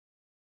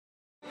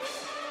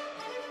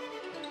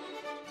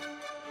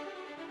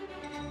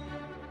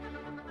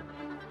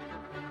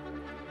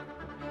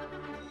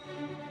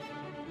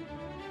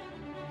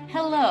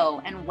Hello,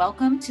 and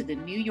welcome to the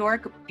New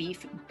York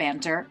Beef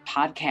Banter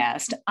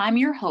podcast. I'm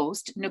your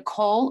host,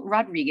 Nicole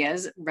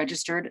Rodriguez,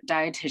 registered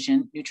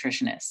dietitian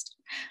nutritionist.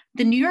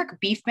 The New York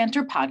Beef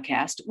Banter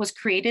podcast was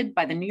created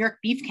by the New York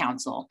Beef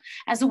Council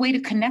as a way to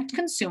connect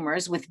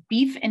consumers with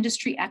beef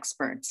industry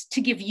experts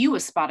to give you a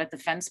spot at the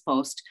fence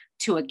post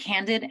to a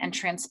candid and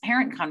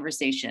transparent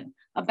conversation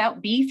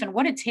about beef and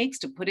what it takes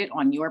to put it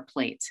on your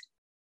plate.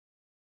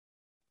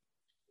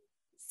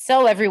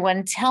 So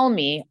everyone, tell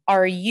me,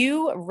 are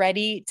you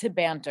ready to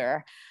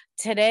banter?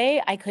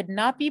 Today, I could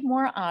not be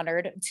more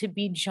honored to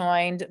be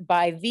joined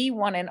by the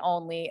one and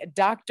only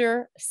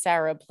Dr.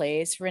 Sara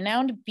Place,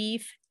 renowned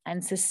beef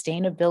and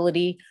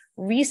sustainability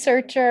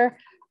researcher,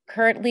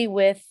 currently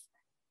with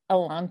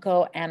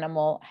Elanco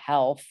Animal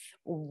Health.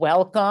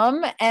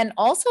 Welcome. And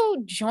also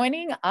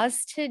joining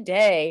us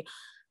today,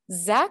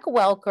 Zack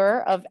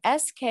Welker of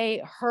SK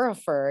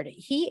Hereford.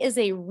 He is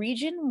a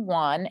Region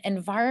 1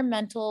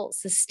 Environmental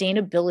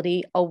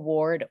Sustainability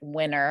Award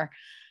winner.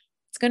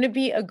 It's going to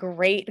be a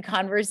great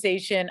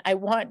conversation. I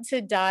want to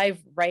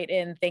dive right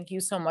in. Thank you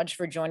so much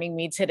for joining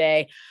me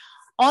today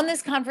on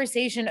this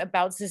conversation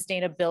about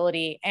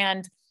sustainability.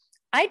 And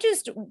I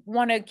just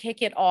want to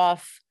kick it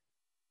off.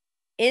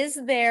 Is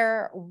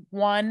there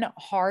one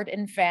hard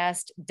and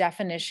fast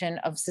definition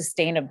of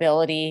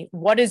sustainability?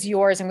 What is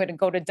yours? I'm going to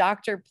go to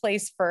Dr.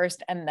 Place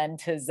first and then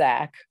to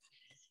Zack.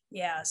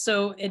 Yeah,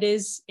 so it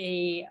is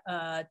a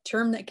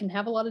term that can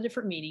have a lot of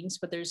different meanings,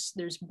 but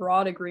there's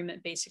broad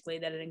agreement basically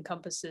that it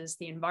encompasses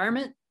the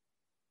environment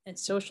and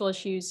social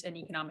issues and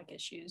economic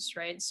issues,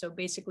 right? So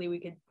basically we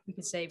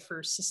could say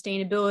for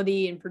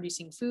sustainability and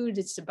producing food,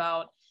 it's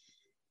about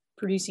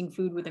producing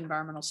food with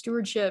environmental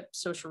stewardship,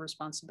 social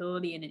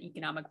responsibility, and an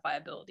economic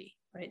viability,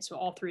 right? So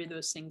all three of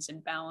those things in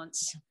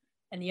balance.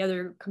 And the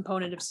other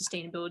component of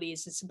sustainability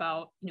is it's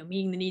about,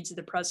 meeting the needs of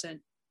the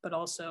present, but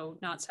also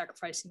not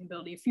sacrificing the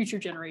ability of future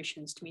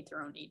generations to meet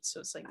their own needs.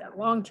 So it's like that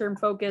long-term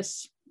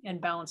focus and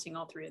balancing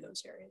all three of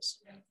those areas.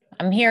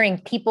 I'm hearing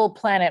people,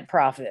 planet,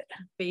 profit.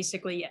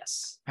 Basically,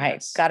 yes. Right.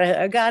 Yes.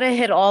 Gotta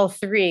hit all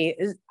three.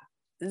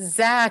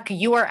 Zack,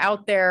 you are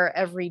out there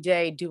every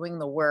day doing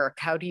the work.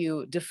 How do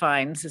you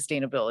define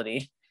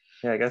sustainability?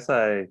 Yeah, I guess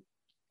I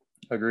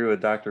agree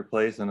with Dr.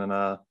 Place, and in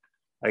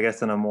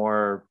a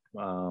more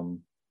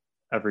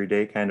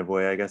everyday kind of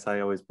way. I guess I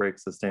always break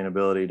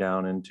sustainability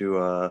down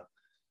into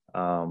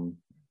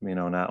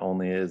not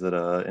only is it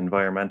a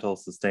environmental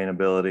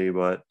sustainability,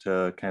 but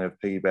to kind of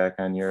piggyback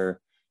on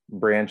your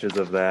branches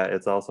of that,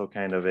 it's also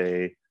kind of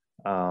a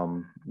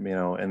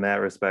in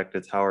that respect,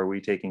 it's how are we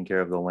taking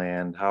care of the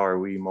land? How are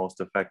we most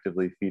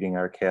effectively feeding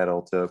our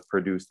cattle to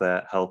produce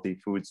that healthy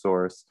food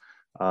source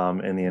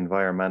in the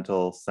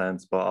environmental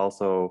sense, but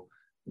also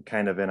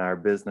kind of in our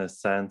business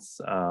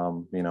sense?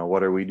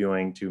 What are we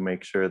doing to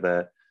make sure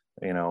that,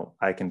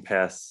 I can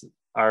pass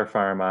our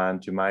farm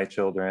on to my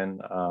children?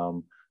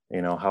 How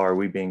are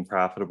we being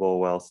profitable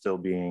while still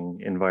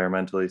being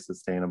environmentally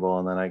sustainable?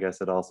 And then I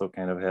guess it also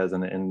kind of has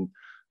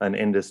an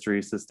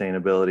industry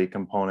sustainability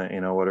component.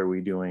 What are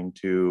we doing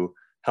to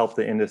help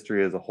the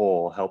industry as a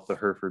whole, help the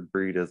Hereford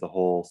breed as a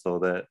whole, so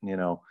that,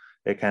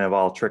 it kind of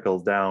all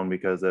trickles down,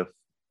 because if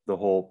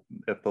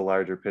the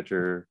larger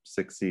picture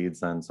succeeds,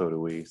 then so do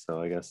we. So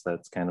I guess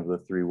that's kind of the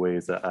three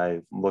ways that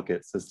I look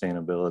at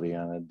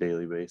sustainability on a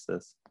daily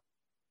basis.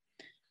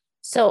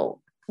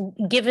 So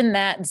given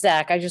that,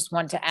 Zack, I just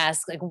want to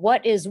ask,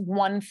 what is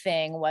one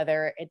thing,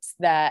 whether it's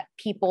that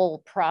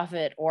people,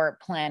 profit, or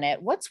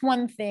planet, what's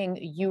one thing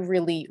you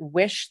really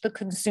wish the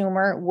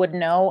consumer would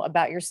know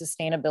about your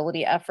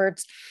sustainability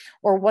efforts?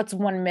 Or what's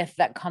one myth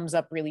that comes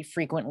up really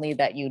frequently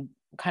that you'd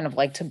kind of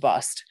like to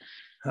bust?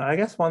 I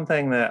guess one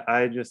thing that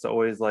I just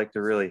always like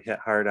to really hit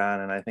hard on,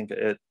 and I think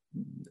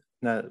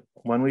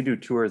when we do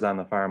tours on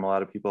the farm, a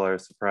lot of people are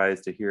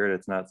surprised to hear it.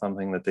 It's not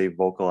something that they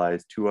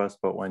vocalize to us,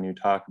 but when you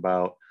talk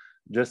about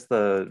just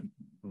the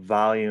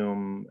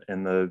volume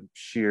and the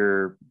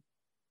sheer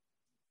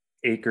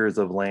acres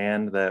of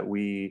land that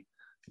we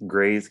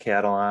graze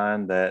cattle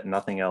on, that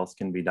nothing else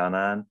can be done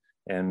on,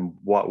 and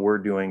what we're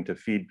doing to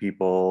feed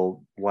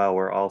people while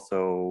we're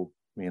also,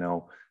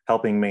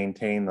 helping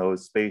maintain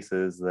those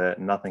spaces that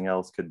nothing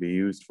else could be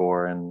used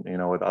for. And,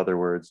 with other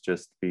words,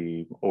 just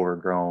be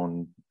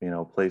overgrown,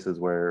 places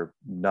where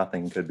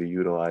nothing could be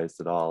utilized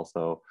at all.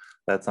 So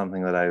that's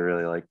something that I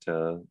really like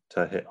to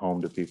hit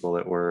home to people,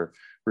 that we're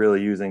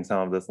really using some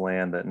of this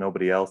land that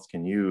nobody else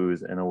can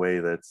use in a way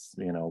that's,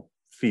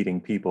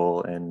 feeding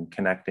people and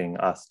connecting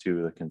us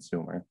to the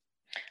consumer.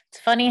 It's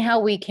funny how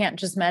we can't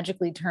just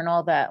magically turn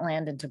all that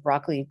land into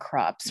broccoli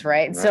crops,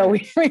 right? So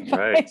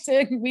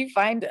we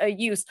find a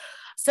use.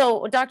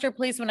 So Dr.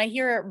 Place, when I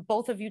hear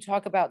both of you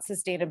talk about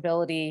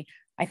sustainability,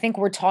 I think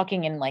we're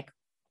talking in like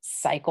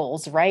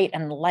cycles, right?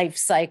 And life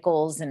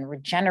cycles and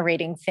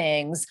regenerating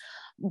things.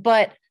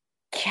 But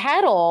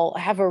cattle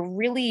have a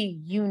really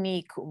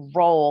unique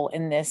role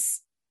in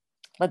this,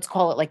 let's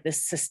call it like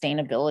this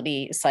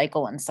sustainability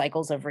cycle and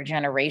cycles of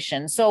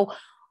regeneration. So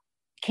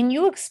Can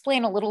you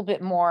explain a little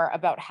bit more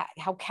about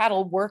how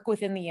cattle work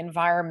within the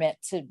environment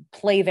to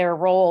play their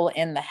role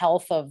in the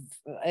health of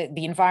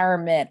the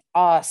environment,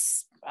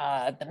 us,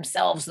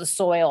 themselves, the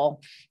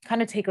soil?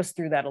 Kind of take us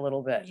through that a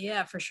little bit.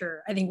 Yeah, for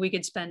sure. I think we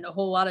could spend a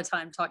whole lot of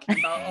time talking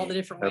about all the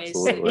different ways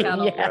that Absolutely.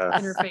 cattle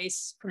Yes.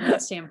 interface from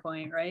that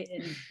standpoint, right?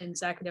 And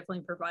Zach could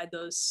definitely provide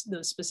those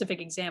specific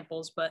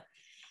examples. But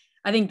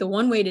I think the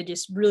one way to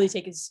just really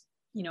take his,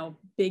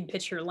 big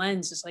picture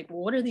lens is like,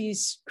 well, what are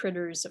these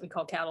critters that we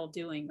call cattle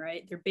doing,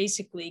 right? They're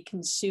basically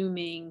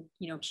consuming,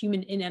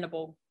 human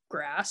inedible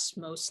grass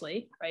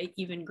mostly, right?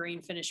 Even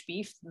grain finished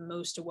beef,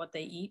 most of what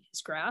they eat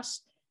is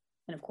grass.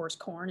 And of course,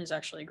 corn is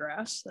actually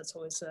grass. That's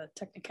always a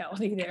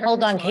technicality there.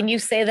 Hold on. Can you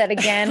say that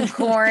again?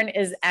 Corn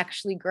is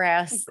actually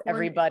grass,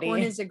 everybody.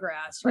 Corn is a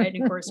grass, right?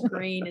 And of course,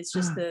 grain is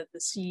just the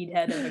seed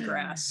head of a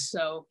grass.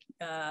 So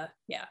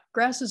yeah,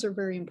 grasses are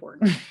very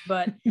important.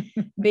 But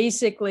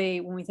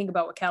basically, when we think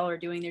about what cattle are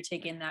doing, they're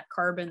taking that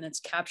carbon that's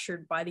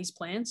captured by these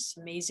plants,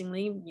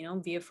 amazingly,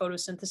 via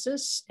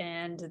photosynthesis.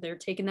 And they're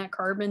taking that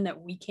carbon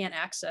that we can't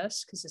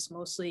access because it's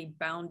mostly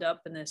bound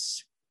up in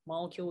this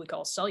molecule we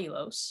call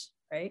cellulose,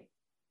 right?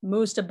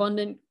 Most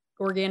abundant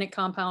organic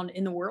compound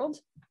in the world,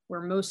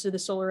 where most of the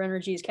solar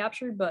energy is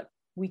captured, but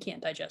we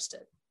can't digest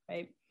it,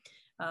 right?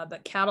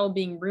 But cattle,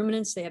 being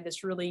ruminants, they have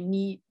this really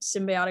neat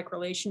symbiotic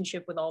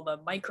relationship with all the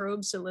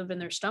microbes that live in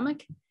their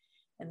stomach.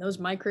 And those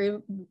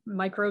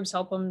microbes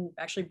help them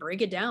actually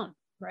break it down,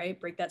 right?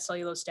 Break that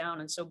cellulose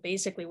down. And so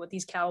basically what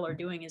these cattle are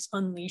doing is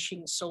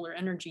unleashing solar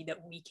energy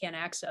that we can't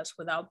access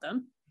without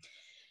them.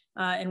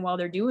 And while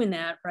they're doing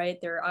that, right,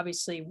 they're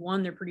obviously,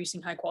 they're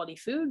producing high quality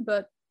food,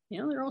 but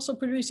they're also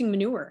producing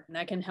manure, and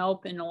that can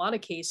help in a lot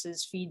of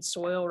cases feed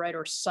soil, right,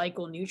 or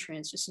cycle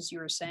nutrients, just as you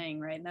were saying,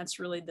 right? And that's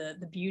really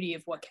the beauty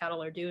of what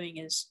cattle are doing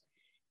is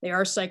they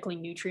are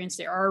cycling nutrients.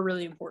 They are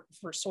really important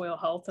for soil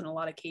health in a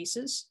lot of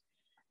cases.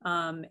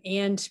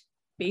 And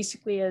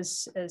basically,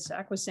 as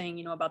Zack was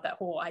saying, about that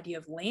whole idea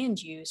of land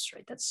use,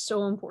 right? That's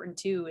so important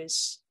too,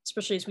 is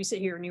especially as we sit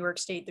here in New York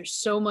State, there's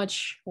so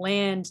much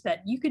land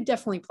that you could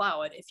definitely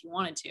plow it if you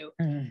wanted to,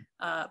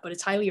 but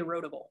it's highly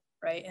erodible.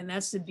 Right. And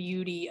that's the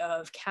beauty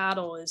of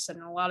cattle is that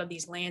in a lot of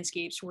these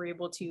landscapes, we're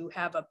able to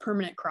have a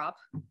permanent crop,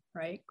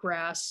 right?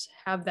 Grass,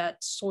 have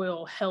that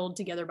soil held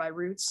together by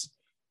roots,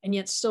 and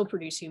yet still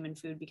produce human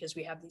food because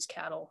we have these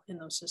cattle in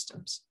those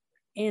systems,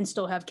 and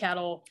still have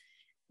cattle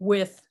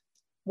with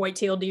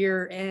white-tailed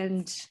deer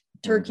and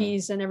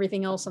turkeys and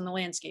everything else on the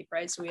landscape,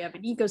 right? So we have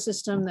an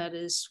ecosystem that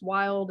is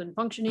wild and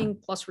functioning,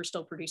 plus we're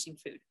still producing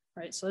food,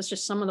 right? So that's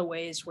just some of the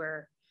ways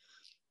where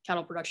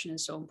cattle production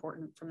is so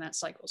important from that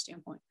cycle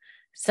standpoint.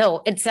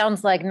 So it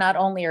sounds like not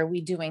only are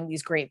we doing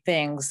these great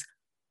things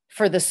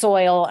for the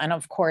soil and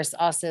of course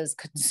us as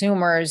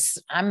consumers,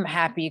 I'm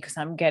happy because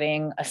I'm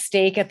getting a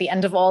steak at the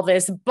end of all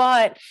this,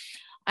 but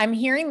I'm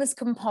hearing this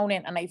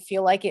component and I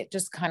feel like it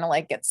just kind of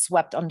like gets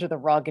swept under the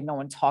rug and no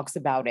one talks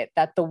about it,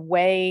 that the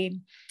way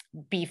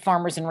beef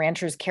farmers and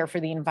ranchers care for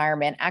the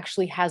environment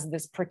actually has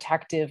this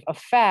protective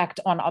effect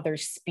on other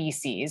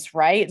species,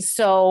 right?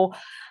 So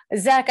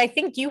Zack, I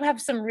think you have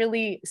some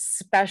really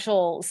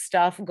special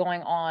stuff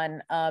going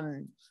on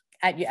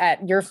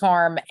at your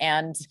farm,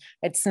 and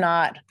it's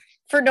not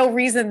for no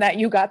reason that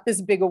you got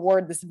this big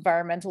award, this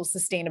environmental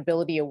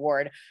sustainability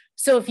award.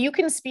 So if you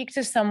can speak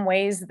to some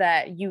ways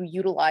that you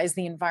utilize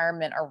the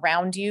environment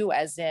around you,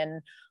 as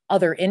in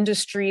other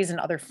industries and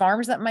other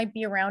farms that might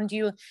be around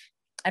you,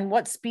 and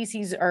what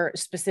species are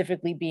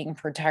specifically being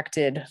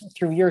protected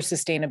through your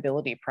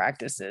sustainability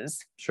practices.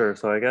 Sure.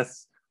 So I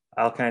guess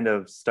I'll kind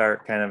of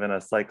start kind of in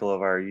a cycle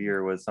of our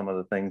year with some of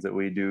the things that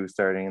we do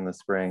starting in the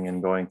spring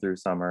and going through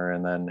summer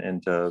and then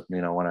into,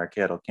 when our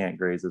cattle can't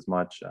graze as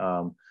much.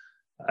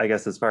 I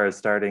guess as far as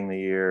starting the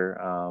year,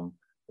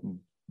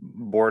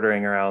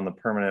 bordering around the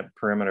permanent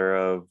perimeter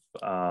of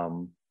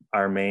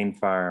our main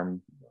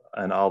farm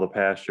and all the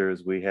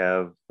pastures, we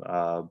have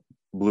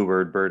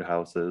bluebird bird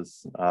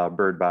houses,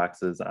 bird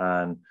boxes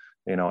on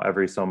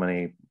every so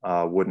many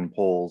wooden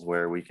poles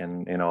where we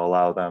can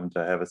allow them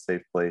to have a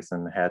safe place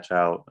and hatch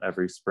out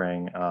every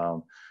spring.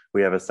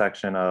 We have a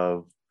section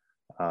of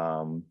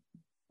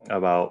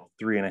about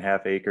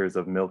 3.5 acres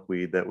of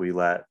milkweed that we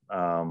let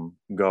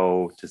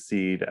go to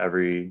seed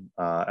every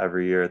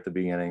year at the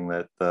beginning,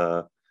 that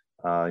the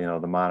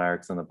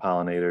monarchs and the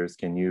pollinators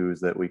can use,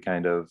 that we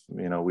kind of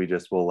we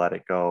just will let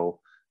it go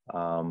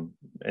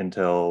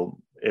until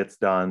it's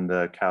done,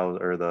 the cows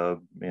or the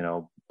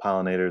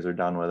pollinators are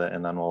done with it,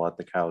 and then we'll let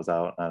the cows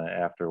out on it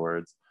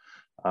afterwards.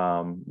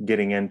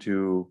 Getting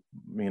into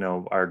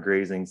our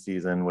grazing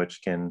season,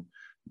 which can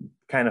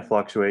kind of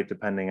fluctuate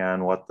depending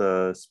on what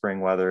the spring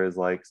weather is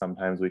like.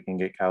 Sometimes we can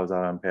get cows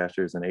out on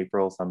pastures in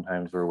April,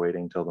 sometimes we're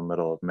waiting till the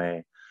middle of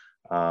May.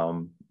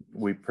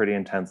 We pretty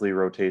intensely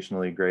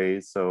rotationally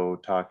graze, so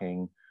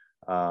talking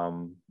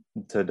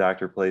to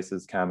Dr.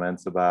 Place's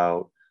comments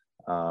about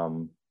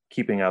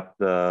keeping up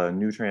the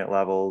nutrient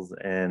levels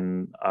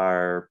in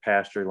our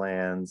pasture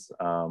lands.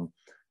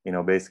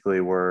 Basically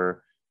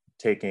we're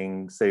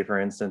taking, say for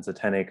instance, a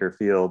 10-acre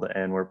field,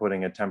 and we're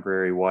putting a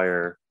temporary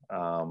wire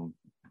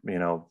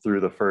through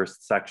the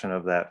first section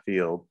of that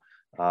field,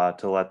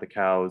 to let the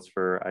cows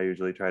I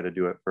usually try to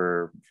do it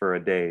for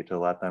a day, to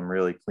let them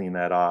really clean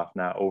that off,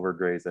 not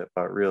overgraze it,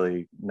 but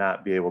really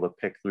not be able to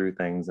pick through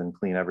things and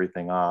clean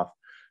everything off.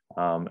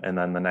 And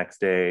then the next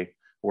day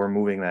we're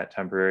moving that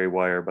temporary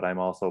wire, but I'm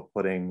also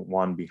putting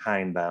one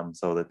behind them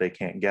so that they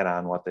can't get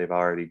on what they've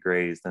already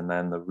grazed. And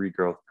then the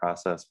regrowth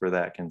process for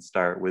that can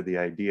start with the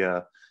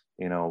idea,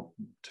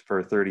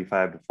 for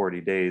 35 to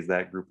 40 days,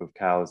 that group of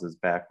cows is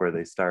back where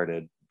they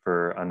started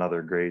for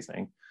another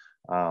grazing.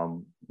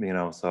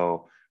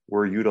 So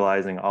we're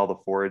utilizing all the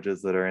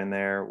forages that are in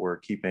there. We're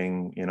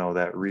keeping,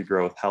 that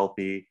regrowth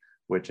healthy,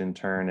 which in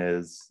turn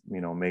is,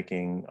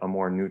 making a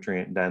more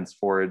nutrient dense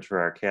forage for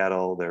our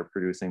cattle. They're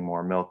producing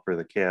more milk for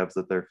the calves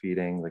that they're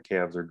feeding. The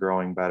calves are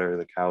growing better.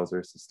 The cows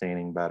are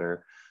sustaining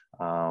better,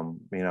 and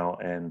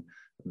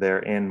they're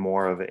in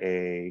more of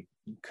a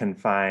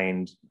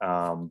confined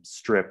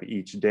strip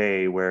each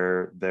day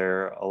where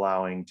they're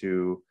allowing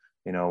to,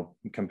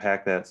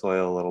 compact that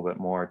soil a little bit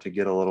more, to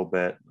get a little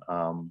bit,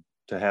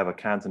 to have a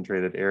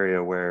concentrated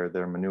area where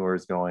their manure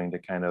is going to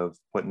kind of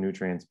put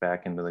nutrients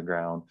back into the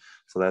ground.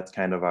 So that's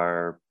kind of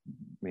our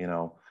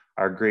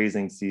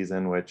grazing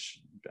season,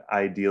 which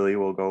ideally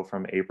will go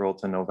from April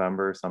to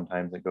November.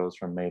 Sometimes it goes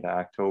from May to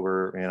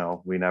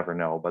October, we never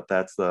know, but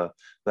that's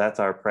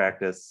our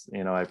practice.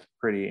 I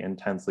pretty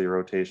intensely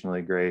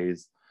rotationally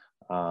graze.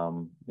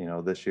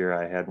 This year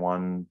I had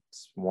one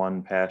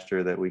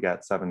pasture that we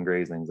got 7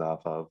 grazings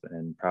off of,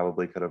 and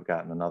probably could have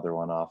gotten another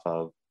one off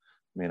of,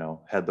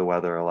 had the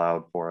weather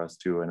allowed for us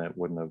to, and it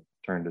wouldn't have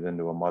turned it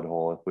into a mud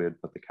hole if we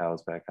had put the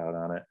cows back out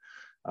on it.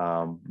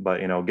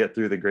 But get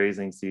through the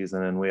grazing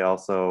season. And we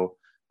also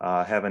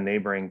have a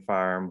neighboring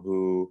farm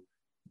who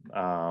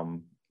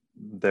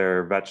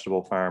they're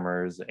vegetable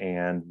farmers,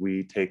 and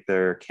we take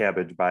their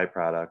cabbage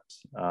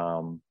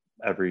byproduct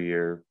every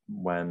year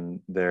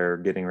when they're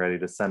getting ready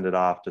to send it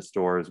off to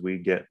stores. We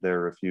get their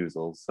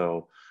refusals.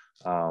 So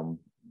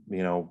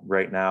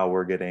right now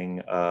we're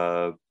getting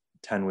a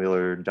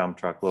 10-wheeler dump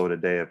truck load a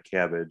day of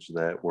cabbage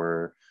that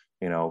we're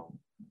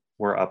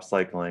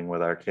upcycling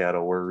with our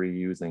cattle. We're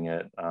reusing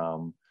it,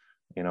 and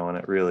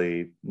it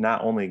really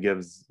not only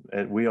gives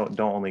it, we don't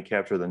only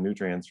capture the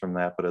nutrients from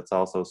that, but it's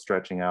also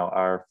stretching out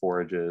our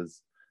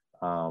forages,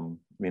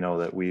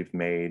 that we've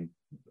made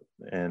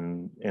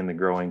in the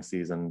growing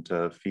season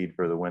to feed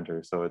for the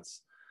winter. So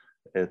it's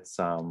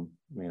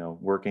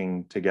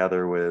working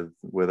together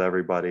with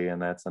everybody.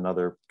 And that's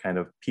another kind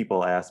of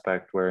people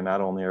aspect, where not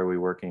only are we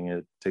working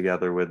it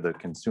together with the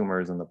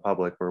consumers and the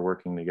public, we're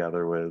working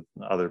together with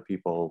other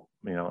people,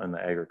 in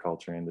the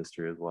agriculture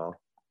industry as well.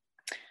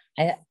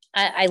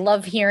 I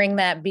love hearing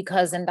that,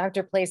 because, and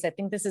Dr. Place, I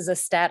think this is a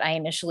stat I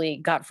initially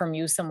got from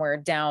you somewhere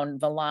down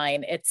the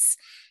line. It's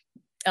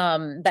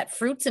that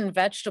fruits and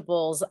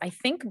vegetables, I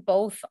think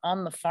both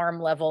on the farm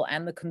level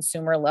and the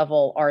consumer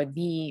level, are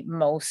the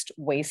most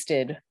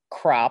wasted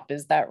crop.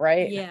 Is that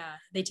right? Yeah,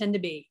 they tend to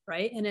be,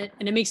 right. And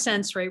it makes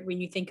sense, right? When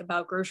you think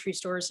about grocery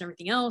stores and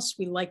everything else,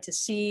 we like to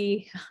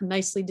see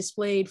nicely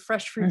displayed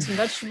fresh fruits and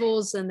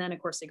vegetables, and then of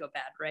course they go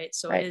bad, right?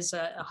 So It is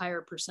a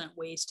higher percent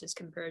waste as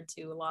compared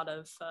to a lot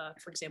of,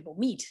 for example,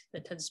 meat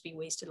that tends to be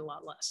wasted a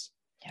lot less.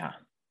 Yeah.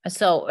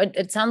 So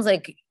it sounds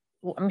like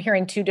I'm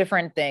hearing 2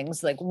 different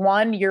things. Like,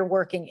 one, you're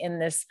working in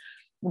this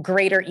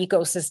greater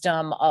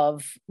ecosystem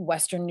of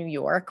Western New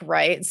York,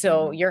 right?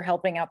 So you're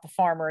helping out the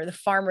farmer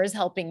is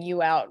helping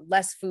you out.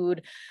 Less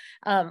food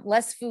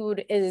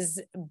is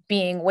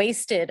being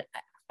wasted.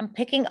 I'm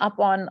picking up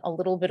on a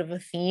little bit of a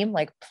theme,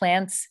 like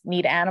plants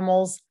need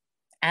animals,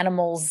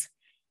 animals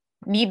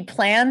need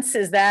plants.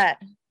 Is that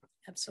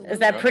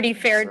pretty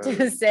fair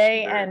to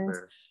say? And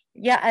fair.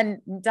 Yeah.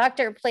 And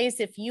Dr. Place,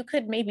 if you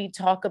could maybe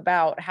talk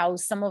about how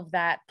some of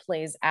that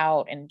plays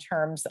out in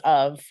terms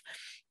of,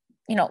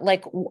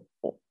 like,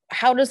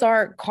 how does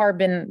our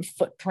carbon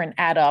footprint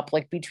add up?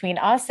 Like, between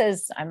us,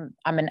 as I'm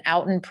an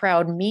out and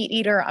proud meat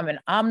eater, I'm an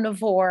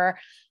omnivore.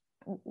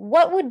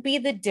 What would be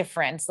the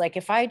difference? Like,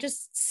 if I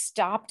just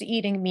stopped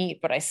eating meat,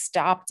 but I didn't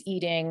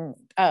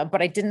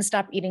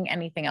stop eating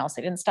anything else.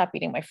 I didn't stop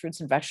eating my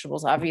fruits and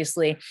vegetables,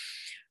 obviously.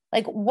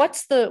 Like,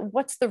 what's the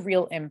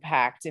real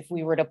impact if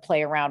we were to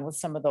play around with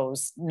some of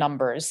those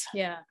numbers?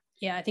 Yeah.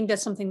 I think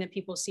that's something that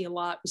people see a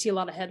lot. We see a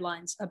lot of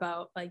headlines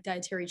about, like,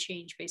 dietary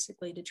change,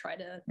 basically to try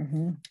to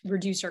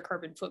reduce our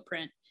carbon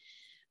footprint.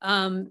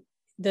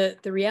 The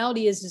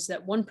reality is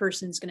that one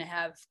person's going to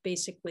have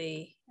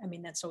basically, I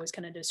mean, that's always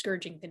kind of a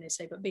discouraging thing to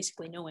say, but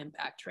basically no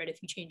impact, right?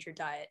 If you change your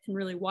diet. And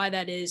really why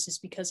that is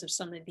because of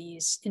some of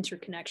these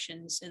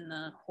interconnections in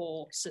the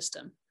whole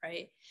system,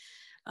 right?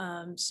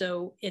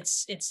 So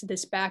it's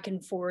this back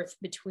and forth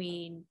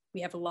between,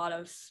 we have a lot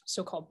of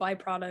so-called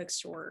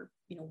byproducts or,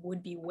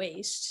 would-be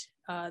waste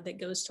that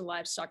goes to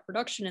livestock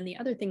production. And the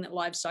other thing that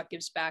livestock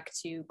gives back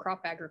to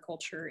crop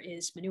agriculture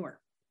is manure,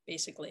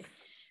 basically.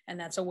 And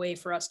that's a way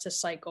for us to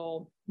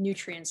cycle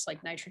nutrients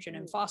like nitrogen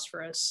and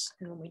phosphorus.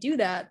 And when we do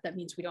that, that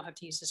means we don't have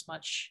to use as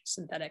much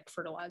synthetic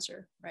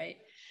fertilizer, right?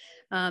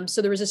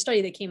 So there was a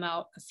study that came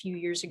out a few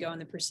years ago in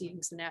the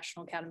Proceedings of the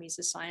National Academies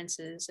of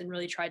Sciences and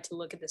really tried to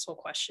look at this whole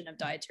question of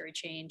dietary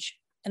change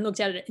and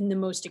looked at it in the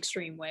most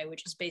extreme way,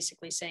 which is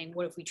basically saying,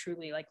 what if we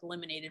truly like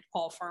eliminated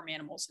all farm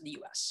animals in the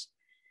US?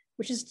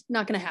 Which is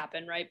not going to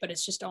happen, right? But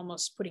it's just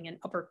almost putting an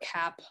upper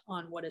cap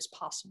on what is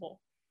possible.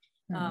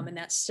 And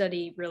that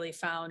study really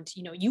found,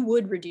 you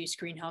would reduce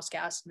greenhouse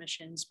gas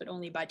emissions, but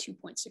only by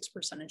 2.6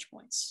 percentage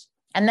points.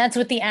 And that's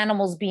with the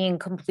animals being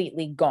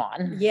completely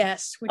gone.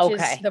 Yes, which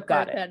is the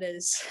part that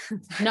is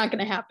not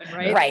going to happen,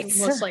 right? Right.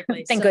 Most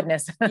likely. Thank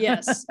goodness.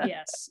 Yes.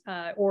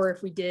 Or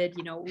if we did,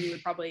 we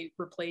would probably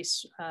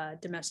replace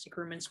domestic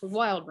ruminants with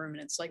wild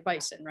ruminants like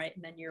bison, right?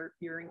 And then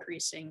you're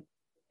increasing,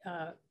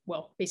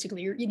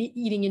 basically you're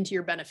eating into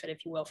your benefit,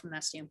 if you will, from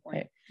that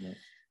standpoint. Right.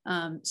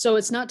 So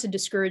it's not to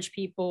discourage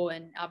people,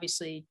 and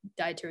obviously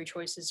dietary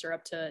choices are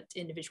up to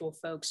individual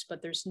folks,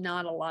 but there's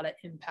not a lot of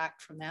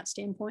impact from that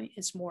standpoint.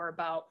 It's more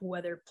about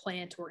whether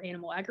plant or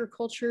animal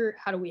agriculture,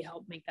 how do we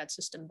help make that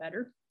system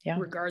better,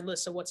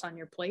 regardless of what's on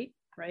your plate,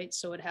 right?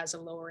 So it has a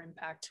lower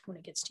impact when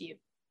it gets to you.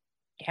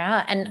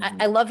 Yeah. And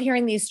I love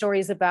hearing these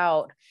stories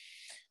about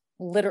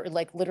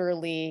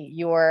literally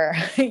your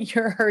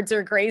herds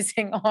are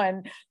grazing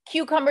on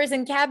cucumbers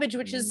and cabbage,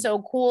 which is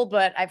so cool.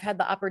 But I've had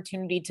the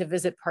opportunity to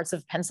visit parts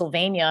of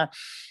Pennsylvania,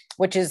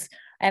 which is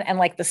and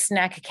like the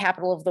snack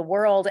capital of the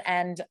world.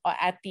 And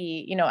at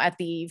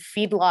the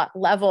feedlot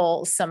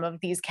level, some of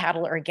these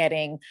cattle are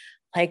getting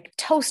like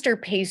toaster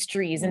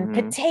pastries and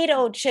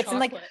potato chips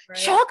chocolate, and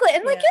chocolate.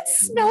 And it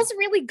smells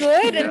really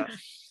good. And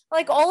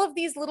like all of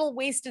these little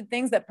wasted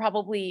things that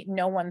probably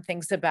no one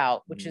thinks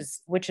about, which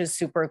is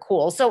super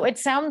cool. So it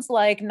sounds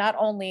like not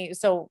only,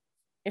 so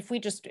if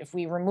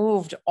we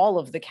removed all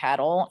of the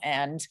cattle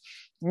and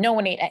no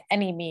one ate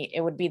any meat,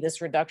 it would be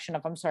this reduction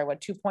of,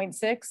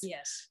 2.6?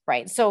 Yes.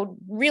 Right. So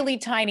really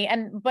tiny.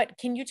 But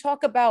can you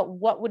talk about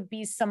what would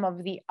be some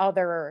of the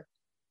other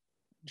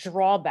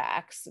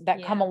drawbacks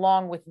that come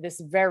along with this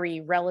very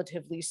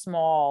relatively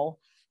small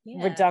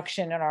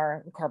reduction in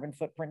our carbon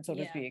footprint, so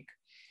to speak?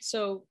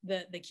 So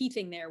the key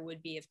thing there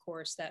would be, of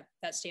course, that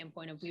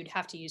standpoint of we would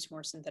have to use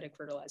more synthetic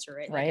fertilizer,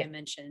 right? Like I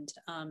mentioned,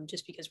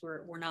 just because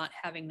we're not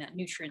having that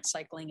nutrient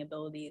cycling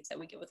ability that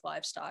we get with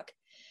livestock.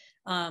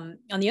 On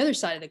the other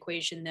side of the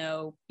equation,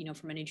 though,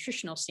 from a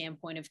nutritional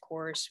standpoint, of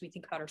course, we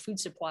think about our food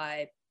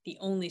supply. The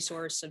only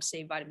source of,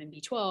 say, vitamin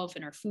B12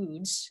 in our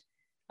foods,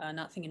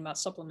 not thinking about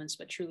supplements,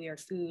 but truly our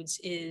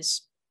foods,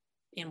 is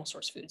animal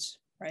source foods,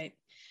 right?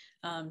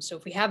 So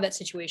if we have that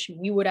situation,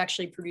 we would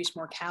actually produce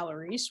more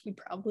calories. We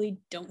probably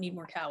don't need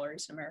more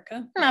calories in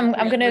America. I'm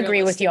going to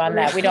agree with you on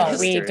that. We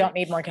don't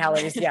need more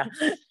calories. Yeah.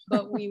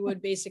 But we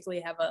would basically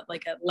have a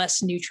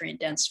less nutrient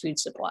dense food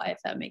supply, if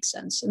that makes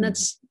sense. And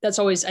that's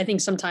always, I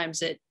think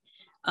sometimes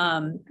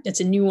it's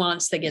a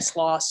nuance that gets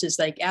lost, is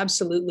like,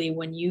 absolutely,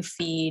 when you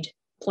feed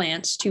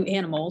plants to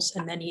animals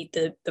and then eat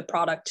the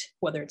product,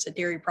 whether it's a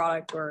dairy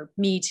product or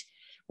meat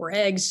or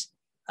eggs,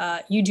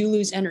 you do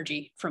lose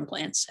energy from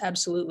plants.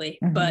 Absolutely.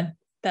 But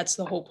that's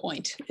the whole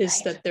point,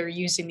 is that they're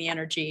using the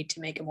energy to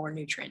make a more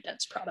nutrient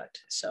dense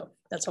product. So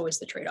that's always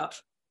the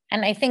trade-off.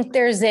 And I think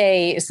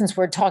since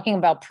we're talking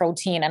about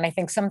protein, and I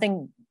think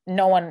something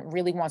no one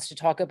really wants to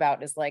talk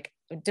about is like,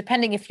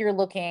 depending if you're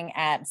looking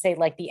at, say,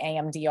 like the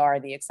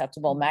AMDR, the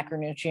acceptable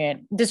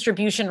macronutrient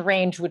distribution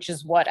range, which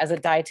is what, as a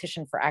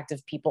dietitian for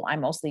active people, I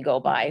mostly go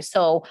by.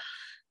 So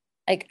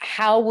like,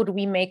 how would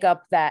we make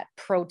up that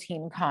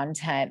protein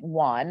content?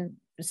 One,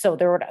 so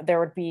there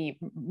would be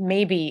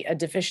maybe a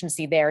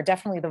deficiency there,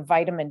 definitely the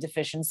vitamin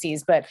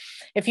deficiencies. But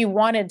if you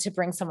wanted to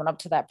bring someone up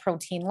to that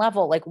protein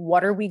level, like,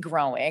 what are we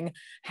growing?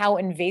 How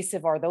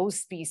invasive are those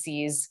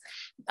species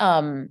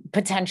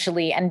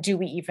potentially? And do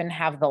we even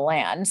have the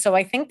land? So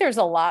I think there's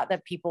a lot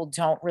that people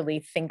don't really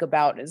think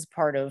about as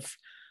part of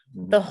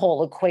the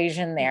whole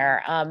equation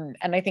there. And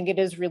I think it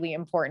is really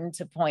important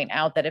to point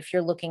out that if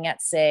you're looking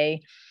at,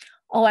 say,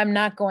 I'm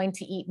not going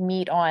to eat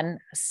meat on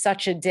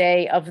such a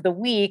day of the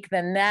week,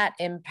 then that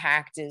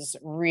impact is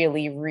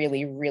really,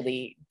 really,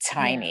 really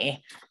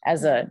tiny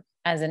as an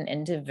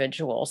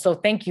individual. So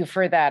thank you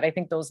for that. I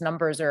think those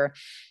numbers are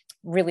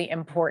really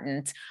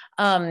important.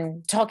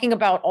 Talking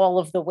about all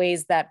of the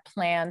ways that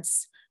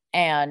plants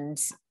and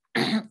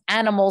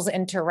animals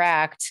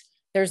interact,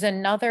 there's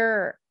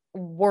another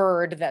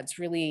word that's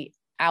really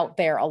out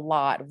there a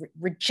lot: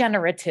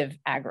 regenerative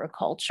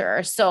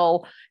agriculture.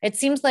 So it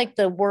seems like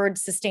the word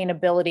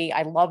sustainability,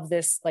 I love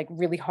this like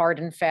really hard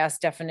and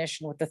fast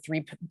definition with the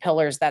 3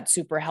 pillars. That's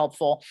super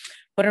helpful.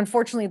 But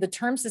unfortunately, the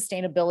term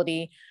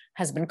sustainability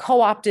has been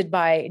co-opted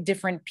by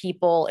different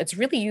people. It's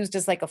really used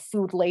as like a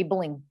food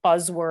labeling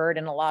buzzword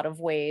in a lot of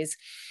ways.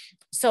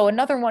 So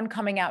another one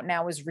coming out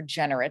now is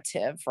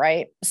regenerative,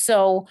 right?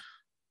 So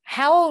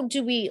how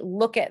do we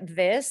look at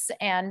this?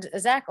 And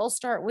Zack, I'll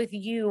start with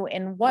you.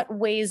 In what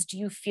ways do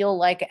you feel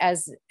like,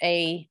 as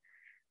a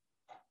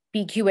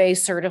BQA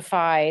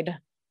certified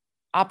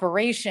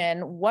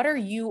operation, what are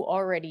you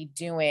already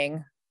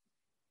doing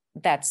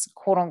that's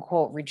quote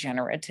unquote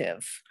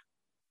regenerative?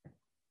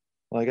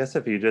 Well, I guess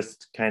if you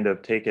just kind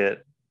of take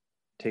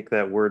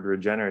that word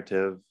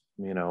regenerative,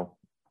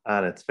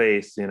 on its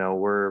face, you know,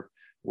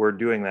 we're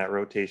doing that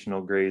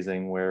rotational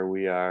grazing where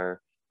we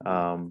are,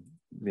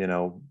 you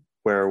know,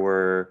 where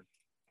we're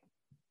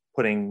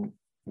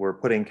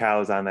putting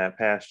cows on that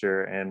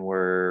pasture and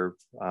we're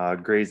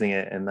grazing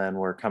it, and then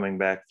we're coming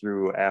back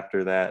through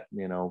after that,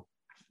 you know,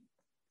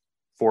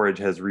 forage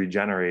has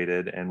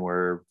regenerated and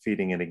we're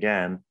feeding it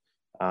again.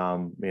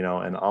 You know,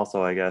 and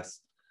also I guess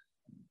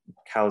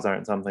cows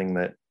aren't something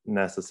that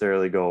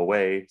necessarily go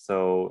away.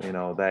 So, you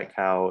know, that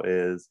cow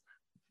is,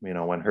 you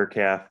know, when her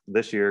calf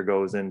this year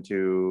goes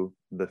into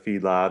the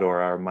feedlot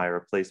or my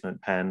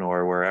replacement pen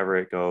or wherever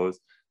it goes,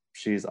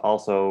 she's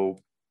also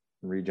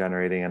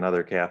regenerating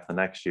another calf the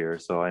next year.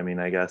 So, I mean,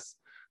 I guess,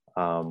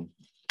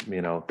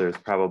 you know, there's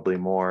probably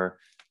more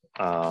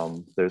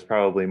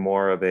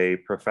of a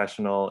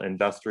professional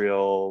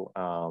industrial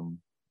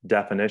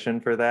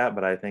definition for that.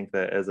 But I think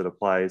that as it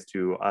applies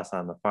to us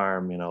on the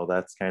farm, you know,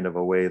 that's kind of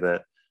a way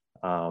that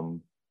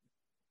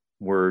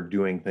we're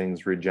doing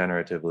things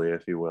regeneratively,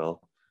 if you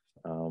will,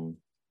 from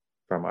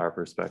our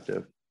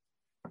perspective.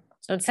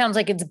 So it sounds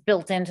like it's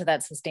built into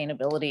that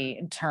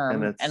sustainability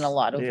term in a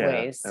lot of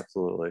ways.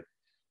 Absolutely.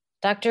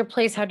 Dr.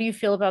 Place, how do you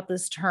feel about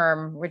this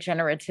term,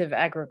 regenerative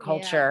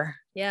agriculture?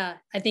 Yeah,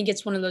 I think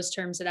it's one of those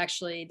terms that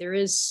actually there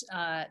is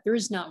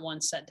not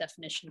one set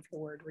definition for the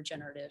word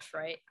regenerative,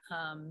 right?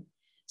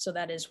 So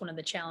that is one of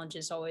the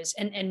challenges always.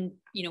 And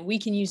you know, we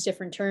can use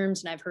different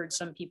terms, and I've heard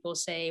some people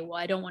say, well,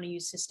 I don't want to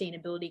use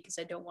sustainability because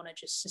I don't want to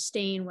just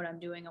sustain what I'm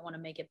doing. I want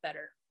to make it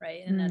better,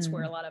 right? And that's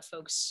where a lot of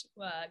folks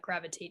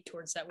gravitate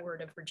towards that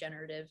word of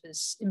regenerative,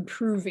 is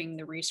improving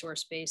the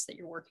resource base that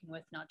you're working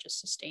with, not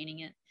just sustaining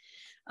it.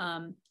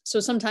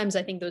 So sometimes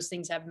I think those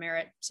things have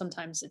merit.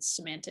 Sometimes it's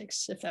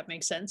semantics, if that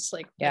makes sense.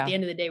 Like at the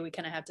end of the day, we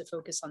kind of have to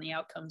focus on the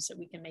outcomes that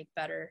we can make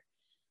better.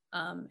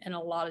 And a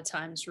lot of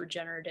times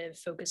regenerative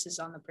focuses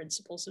on the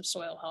principles of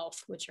soil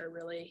health, which are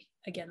really,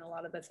 again, a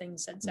lot of the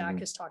things that Zack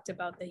has talked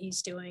about that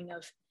he's doing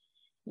of,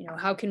 you know,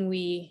 how can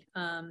we,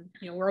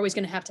 you know, we're always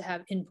going to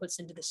have inputs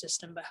into the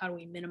system, but how do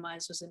we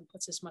minimize those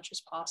inputs as much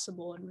as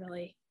possible and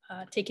really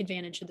take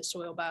advantage of the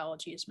soil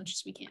biology as much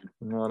as we can?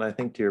 Well, and I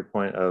think to your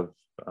point of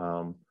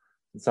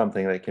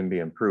something that can be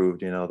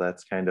improved, you know,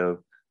 that's kind of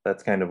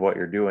what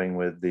you're doing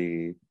with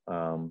the,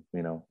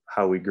 you know,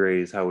 how we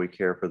graze, how we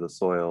care for the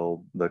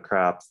soil, the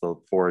crops, the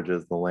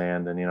forages, the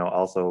land, and, you know,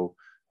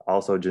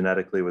 also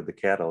genetically with the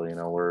cattle, you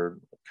know, we're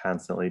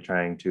constantly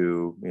trying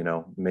to, you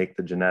know, make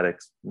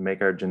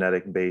our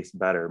genetic base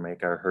better,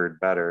 make our herd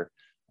better,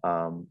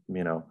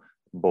 you know,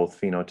 both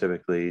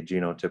phenotypically,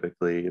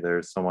 genotypically.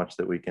 There's so much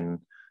that we can,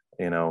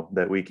 you know,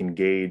 that we can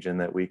gauge and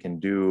that we can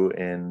do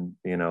in,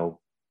 you know,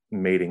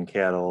 mating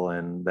cattle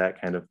and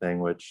that kind of thing,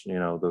 which, you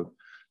know,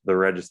 the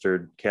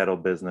registered cattle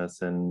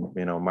business and,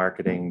 you know,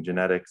 marketing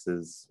genetics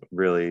is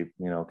really,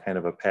 you know, kind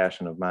of a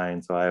passion of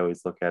mine. So I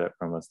always look at it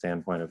from a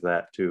standpoint of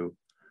that too.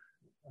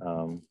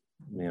 You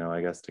know,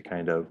 I guess to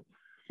kind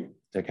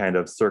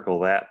of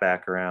circle that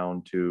back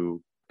around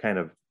to kind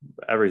of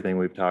everything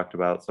we've talked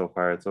about so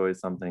far. It's always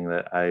something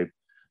that I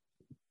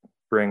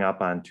bring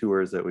up on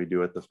tours that we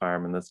do at the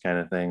farm and this kind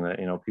of thing, that,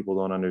 you know, people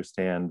don't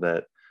understand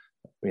that,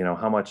 you know,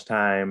 how much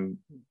time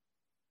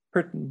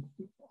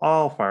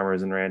all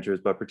farmers and ranchers,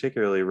 but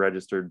particularly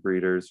registered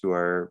breeders who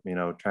are, you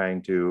know,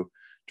 trying to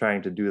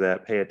do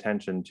that, pay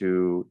attention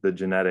to the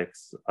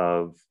genetics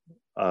of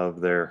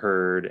their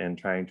herd and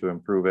trying to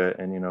improve it.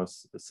 And, you know,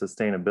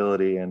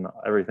 sustainability and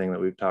everything that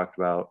we've talked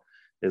about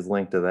is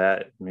linked to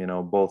that, you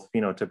know, both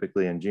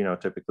phenotypically and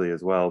genotypically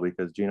as well,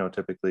 because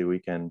genotypically we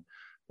can,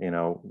 you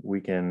know, we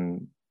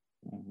can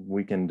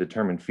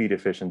determine feed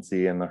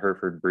efficiency in the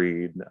Hereford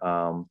breed,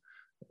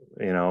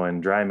 you know,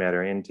 and dry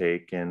matter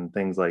intake and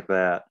things like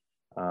that.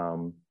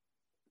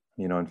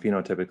 You know, and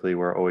phenotypically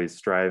we're always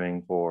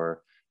striving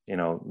for, you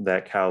know,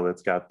 that cow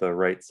that's got the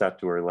right set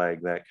to her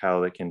leg, that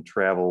cow that can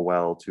travel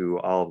well to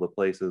all of the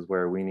places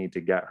where we need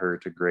to get her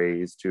to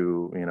graze,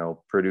 to, you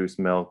know, produce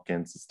milk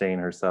and sustain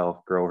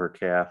herself, grow her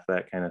calf,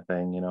 that kind of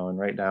thing, you know, and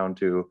right down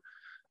to,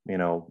 you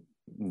know,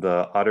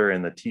 the udder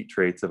and the teat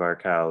traits of our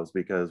cows.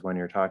 Because when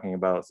you're talking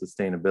about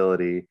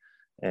sustainability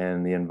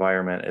and the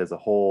environment as a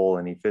whole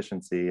and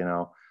efficiency, you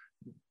know,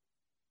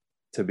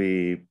 to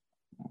be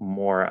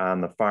more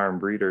on the farm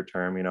breeder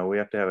term, you know, we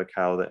have to have a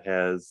cow that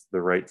has the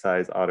right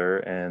size udder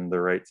and the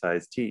right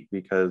size teat,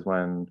 because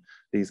when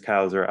these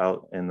cows are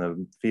out in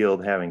the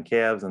field having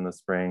calves in the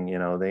spring, you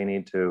know, they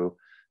need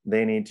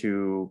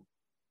to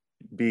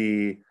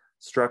be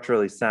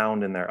structurally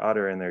sound in their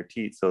udder and their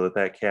teat so that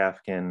that calf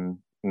can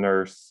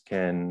nurse,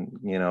 can,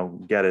 you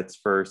know, get its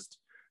first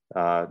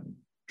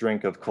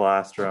drink of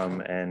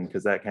colostrum, and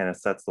because that kind of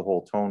sets the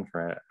whole tone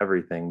for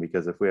everything.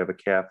 Because if we have a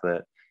calf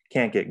that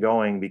can't get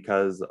going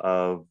because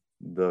of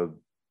the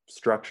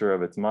structure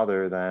of its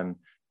mother, then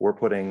we're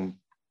putting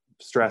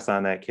stress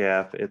on that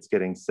calf, it's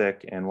getting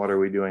sick, and what are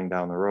we doing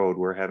down the road?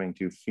 We're having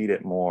to feed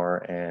it more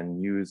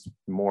and use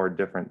more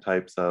different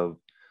types of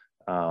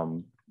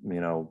you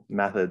know,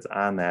 methods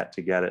on that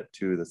to get it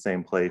to the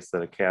same place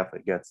that a calf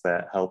that gets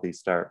that healthy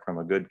start from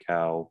a good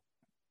cow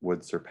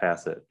would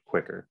surpass it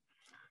quicker.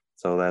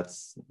 So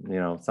that's,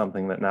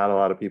 something that not a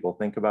lot of people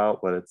think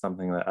about, but it's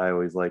something that I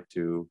always like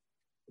to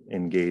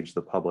engage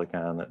the public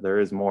on, that there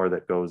is more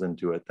that goes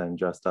into it than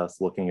just us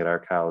looking at our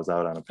cows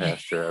out on a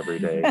pasture every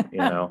day,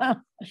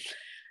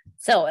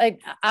 So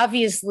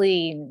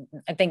obviously,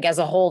 I think as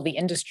a whole, the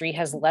industry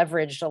has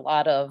leveraged a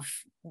lot of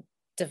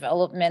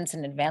developments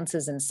and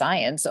advances in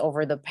science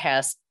over the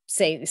past,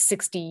 say,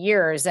 60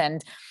 years.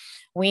 And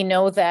we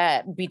know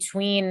that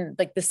between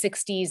like the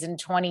 60s and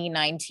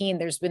 2019,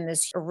 there's been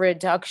this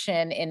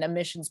reduction in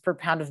emissions per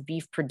pound of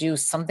beef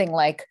produced, something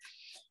like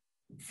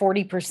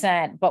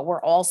 40%, but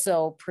we're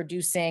also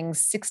producing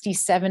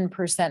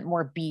 67%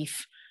 more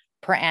beef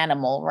per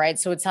animal, right?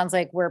 So it sounds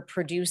like we're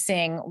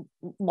producing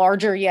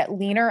larger yet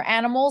leaner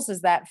animals.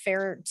 Is that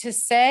fair to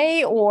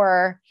say?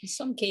 Or in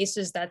some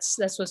cases, that's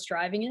what's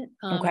driving it.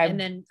 Okay. And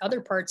then other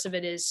parts of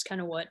it is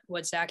kind of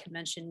what Zack had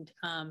mentioned.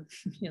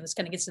 This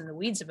kind of gets in the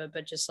weeds of it,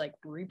 but just like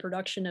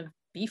reproduction of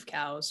beef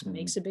cows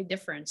makes a big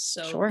difference.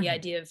 So Sure. The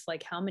idea of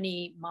like how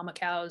many mama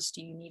cows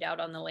do you need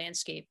out on the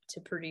landscape to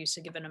produce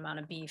a given amount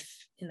of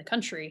beef in the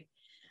country?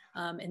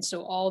 And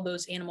so all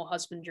those animal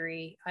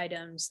husbandry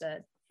items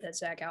that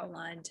Zack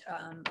outlined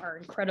are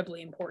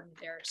incredibly important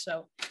there.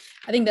 So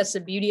I think that's the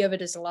beauty of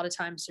it, is a lot of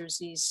times there's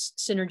these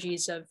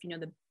synergies of,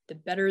 the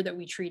better that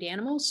we treat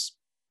animals,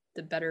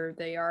 the better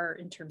they are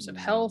in terms of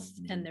health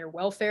and their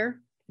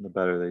welfare. The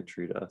better they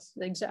treat us.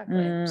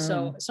 Exactly.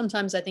 So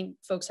sometimes I think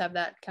folks have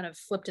that kind of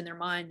flipped in their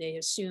mind. They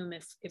assume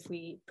if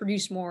we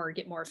produce more or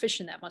get more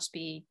efficient, that must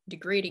be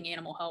degrading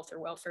animal health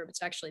or welfare, but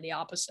it's actually the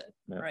opposite,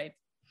 right?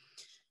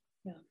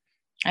 Yeah.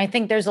 I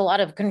think there's a lot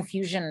of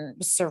confusion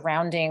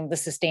surrounding the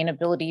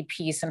sustainability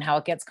piece and how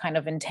it gets kind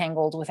of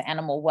entangled with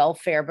animal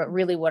welfare. But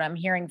really what I'm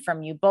hearing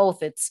from you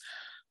both, it's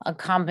a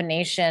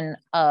combination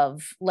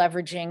of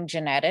leveraging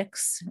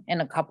genetics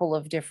in a couple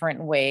of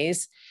different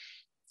ways,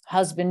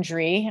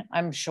 husbandry,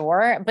 I'm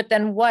sure, but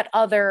then what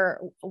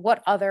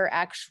other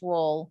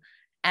actual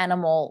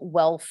animal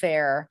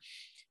welfare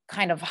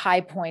kind of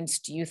high points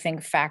do you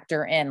think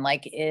factor in?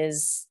 Like,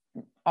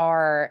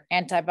 are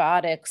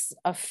antibiotics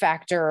a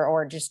factor,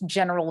 or just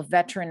general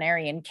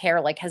veterinarian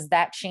care? Like, has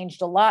that changed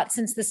a lot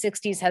since the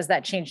 60s? Has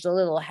that changed a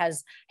little?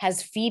 Has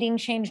feeding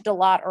changed a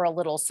lot or a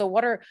little? So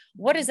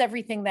what is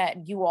everything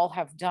that you all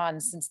have done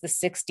since the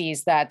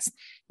 60s that's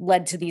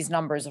led to these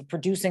numbers of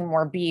producing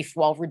more beef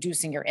while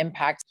reducing your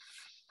impact?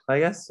 I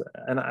guess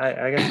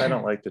I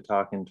don't like to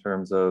talk in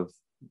terms of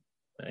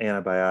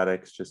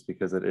antibiotics, just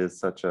because it is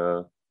such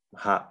a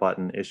hot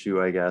button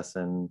issue, I guess.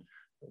 And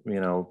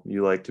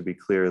you like to be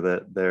clear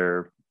that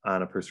they're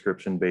on a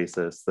prescription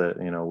basis, that,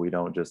 we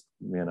don't just,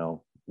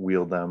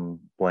 wield them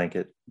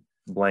blanket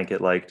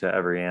like to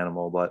every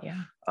animal. But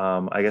Yeah.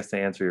 I guess to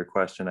answer your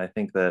question, I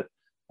think that,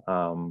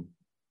 kind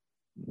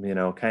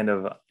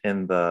of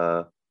in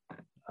the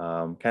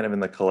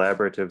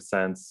collaborative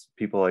sense,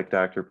 people like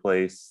Dr.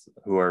 Place,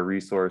 who are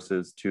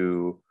resources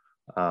to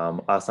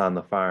us on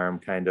the farm,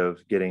 kind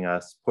of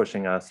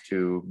pushing us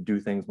to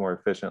do things more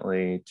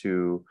efficiently,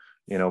 to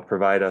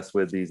provide us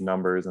with these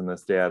numbers and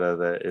this data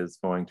that is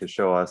going to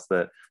show us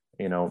that,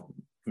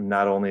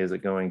 not only is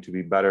it going to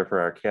be better for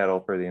our cattle,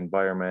 for the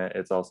environment,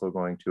 it's also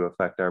going to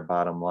affect our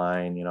bottom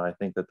line. I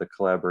think that the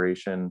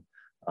collaboration,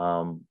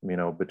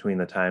 between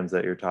the times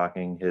that you're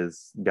talking,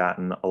 has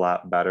gotten a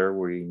lot better.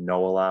 We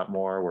know a lot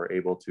more, we're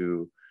able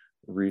to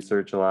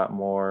research a lot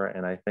more.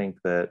 And I think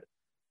that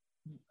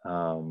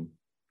on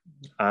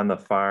the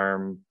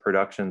farm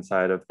production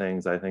side of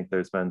things, I think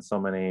there's been so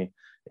many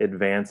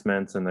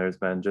advancements, and there's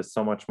been just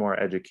so much more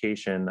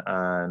education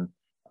on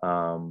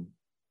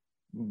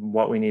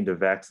what we need to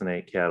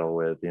vaccinate cattle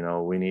with.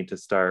 We need to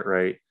start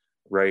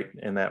right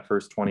in that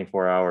first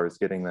 24 hours,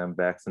 getting them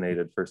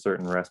vaccinated for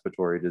certain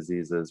respiratory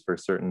diseases, for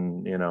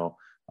certain,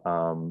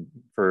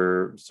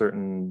 for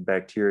certain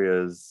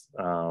bacterias,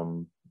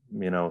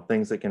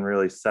 things that can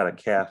really set a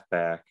calf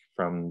back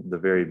from the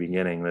very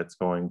beginning, that's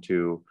going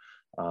to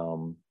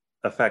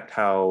affect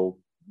how,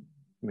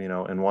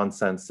 in one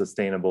sense,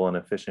 sustainable and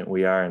efficient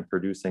we are in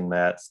producing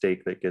that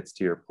steak that gets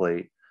to your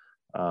plate.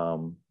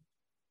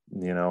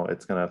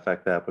 It's going to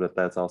affect that, but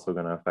that's also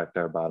going to affect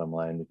our bottom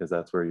line, because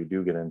that's where you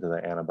do get into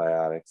the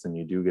antibiotics, and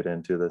you do get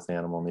into this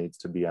animal needs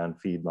to be on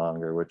feed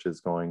longer, which is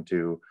going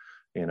to,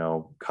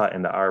 cut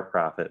into our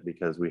profit,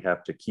 because we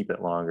have to keep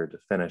it longer to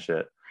finish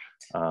it.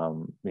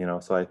 So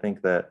I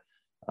think that,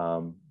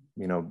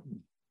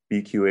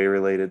 BQA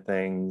related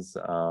things,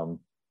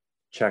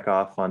 check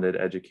off funded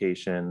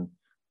education,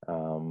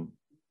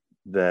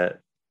 that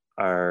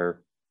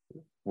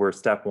were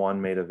step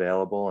one made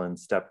available, and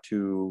step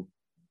two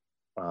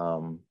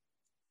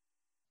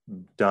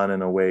done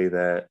in a way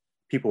that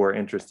people were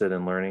interested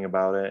in learning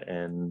about it,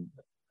 and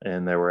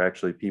there were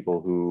actually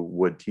people who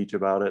would teach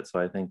about it. So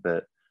I think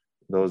that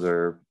those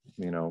are,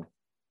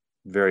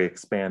 very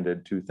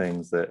expanded two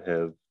things that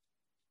have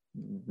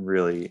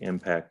really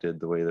impacted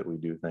the way that we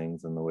do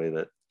things, and the way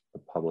that the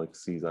public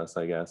sees us,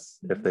 I guess,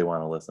 if they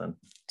want to listen.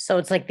 So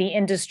it's like the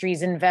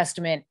industry's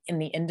investment in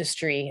the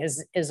industry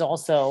is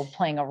also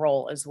playing a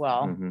role as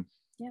well. Mm-hmm.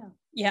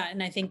 Yeah.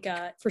 And I think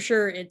for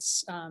sure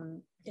it's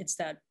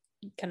that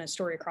kind of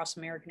story across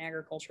American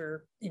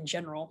agriculture in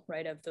general,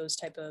 right? Of those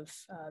type of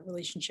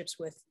relationships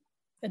with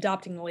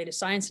adopting the latest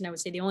science. And I would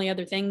say the only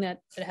other thing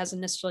that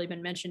hasn't necessarily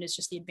been mentioned is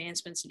just the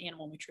advancements in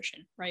animal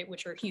nutrition, right?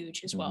 Which are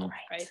huge as well,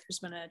 right? There's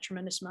been a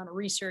tremendous amount of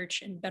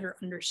research and better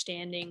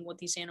understanding what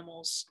these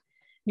animals'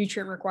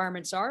 nutrient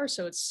requirements are.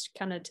 So it's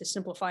kind of, to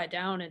simplify it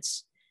down,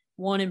 it's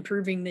one,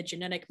 improving the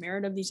genetic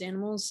merit of these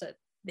animals, that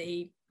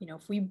they,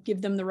 if we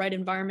give them the right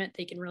environment,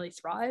 they can really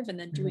thrive. And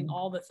then doing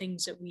all the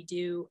things that we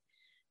do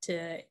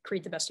to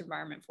create the best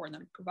environment for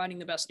them, providing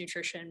the best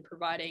nutrition,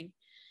 providing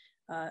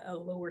a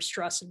lower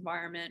stress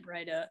environment,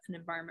 right? An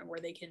environment where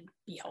they can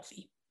be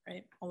healthy,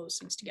 right? All those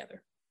things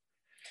together.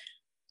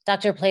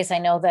 Dr. Place, I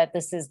know that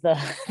this is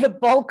the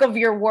bulk of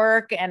your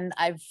work, and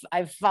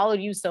I've followed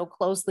you so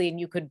closely, and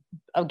you could,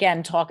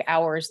 again, talk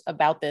hours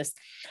about this.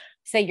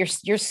 Say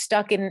you're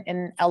stuck in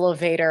an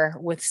elevator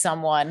with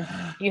someone,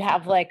 you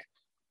have like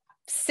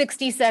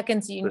 60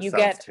 seconds, you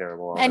get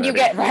terrible and you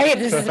get right.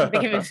 This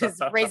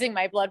is raising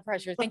my blood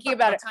pressure thinking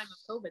about it. Time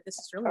of COVID, this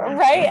is really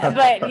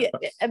right.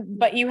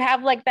 But you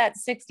have like that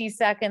 60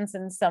 seconds,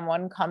 and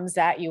someone comes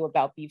at you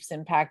about beef's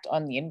impact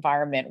on the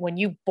environment. When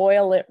you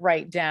boil it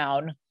right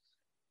down,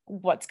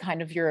 what's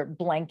kind of your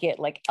blanket,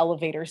 like,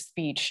 elevator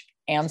speech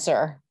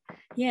answer?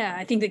 Yeah,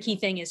 I think the key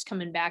thing is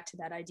coming back to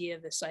that idea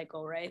of the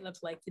cycle, right? Of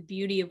like, the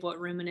beauty of what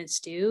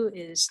ruminants do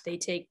is they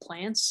take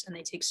plants and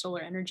they take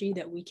solar energy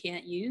that we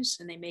can't use,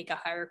 and they make a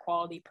higher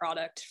quality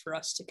product for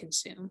us to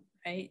consume,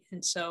 right?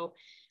 And so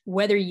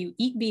whether you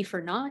eat beef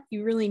or not,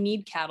 you really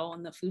need cattle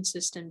in the food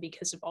system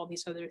because of all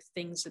these other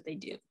things that they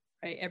do,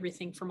 right?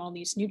 Everything from all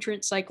these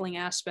nutrient cycling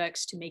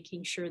aspects to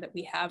making sure that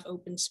we have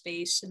open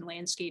space and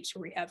landscapes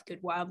where we have good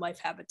wildlife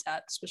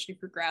habitat, especially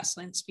for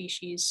grassland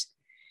species.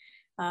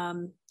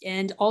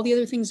 And all the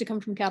other things that come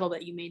from cattle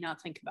that you may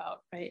not think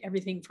about, right?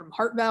 Everything from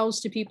heart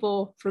valves to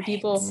people,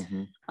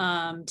 to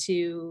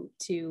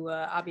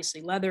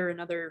obviously leather and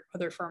other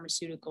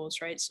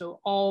pharmaceuticals, right? So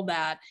all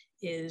that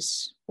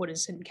is what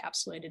is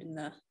encapsulated in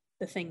the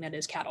thing that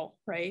is cattle,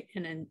 right?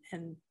 And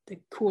the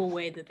cool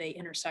way that they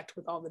intersect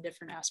with all the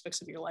different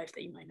aspects of your life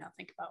that you might not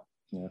think about.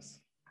 Yes.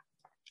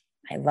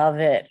 I love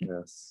it.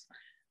 Yes.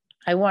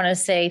 I want to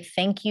say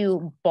thank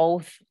you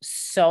both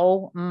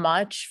so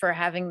much for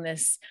having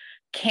this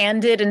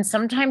candid and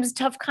sometimes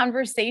tough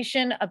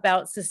conversation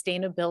about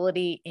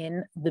sustainability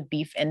in the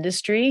beef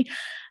industry.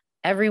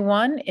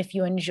 Everyone, if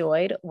you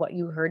enjoyed what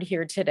you heard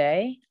here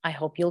today, I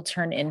hope you'll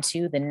turn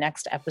into the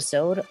next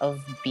episode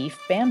of Beef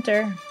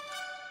Banter.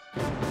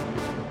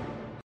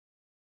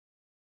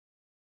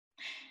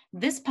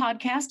 This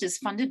podcast is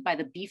funded by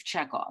the Beef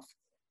Checkoff.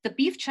 The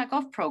Beef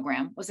Checkoff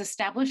program was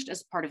established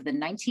as part of the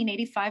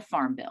 1985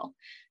 Farm Bill.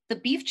 The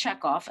Beef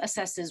Checkoff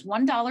assesses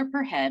 $1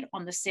 per head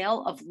on the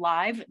sale of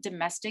live,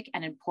 domestic,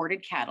 and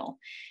imported cattle,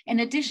 in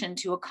addition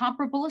to a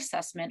comparable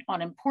assessment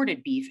on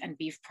imported beef and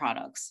beef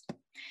products.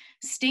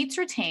 States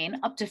retain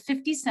up to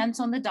 50 cents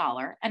on the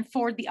dollar and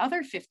forward the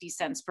other 50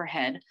 cents per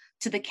head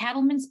to the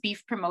Cattlemen's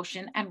Beef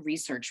Promotion and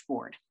Research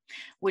Board,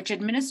 which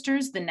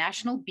administers the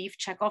National Beef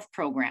Checkoff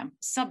program,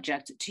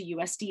 subject to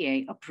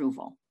USDA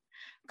approval.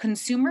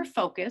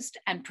 Consumer-focused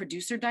and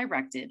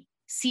producer-directed,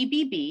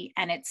 CBB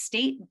and its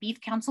state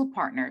beef council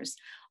partners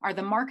are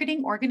the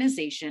marketing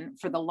organization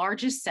for the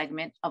largest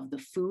segment of the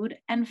food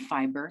and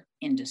fiber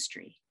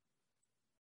industry.